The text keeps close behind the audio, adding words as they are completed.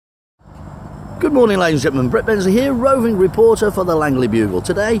Good morning, ladies and gentlemen. Brett Benzer here, roving reporter for the Langley Bugle.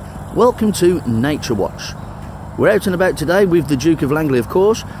 Today, welcome to Nature Watch. We're out and about today with the Duke of Langley, of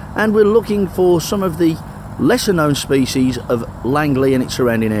course, and we're looking for some of the lesser known species of Langley and its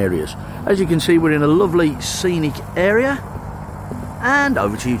surrounding areas. As you can see, we're in a lovely scenic area, and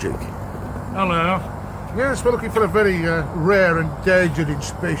over to you, Duke. Hello. Yes, we're looking for a very rare and endangered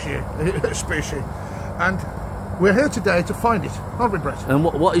species, and we're here today to find it, aren't we, Brett? And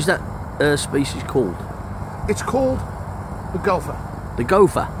what is that species called? It's called the gopher. The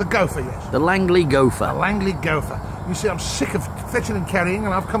gopher? The gopher, yes. The Langley Gopher. The Langley Gopher. You see, I'm sick of fetching and carrying,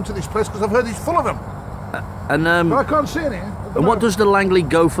 and I've come to this place because I've heard he's full of them. But I can't see any. And what does the Langley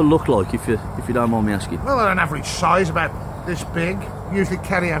Gopher look like, if you don't mind me asking? Well, they're an average size, about this big. Usually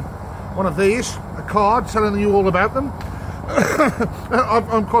carry one of these, a card telling you all about them.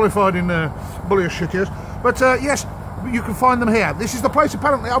 I'm qualified in bully as shit, yes. But yes, you can find them here. This is the place,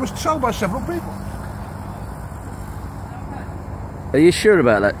 apparently. I was told by several people. Are you sure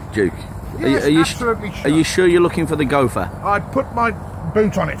about that, Duke? Yes, absolutely sure. Are you sure you're looking for the gopher? I'd put my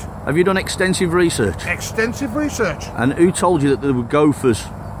boot on it. Have you done extensive research? Extensive research. And who told you that there were gophers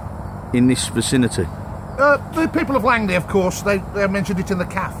in this vicinity? The people of Langley, of course. They mentioned it in the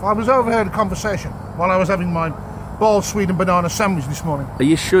cafe. I was overheard a conversation while I was having my boiled sweet and banana sandwich this morning. Are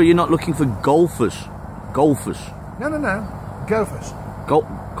you sure you're not looking for golfers? Golfers? No. Gophers.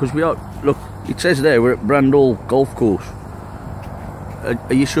 Because we are... Look, it says there we're at Brandall Golf Course.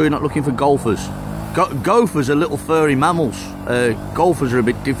 Are you sure you're not looking for golfers? Gophers are little furry mammals. Golfers are a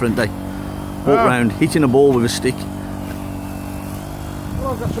bit different. They walk around hitting a ball with a stick.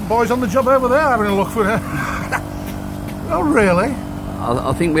 Well, I've got some boys on the job over there having a look for her. Oh, really?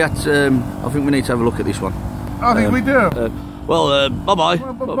 I think we had to, I think we need to have a look at this one. I think we do. Bye-bye. Well,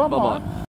 bye-bye.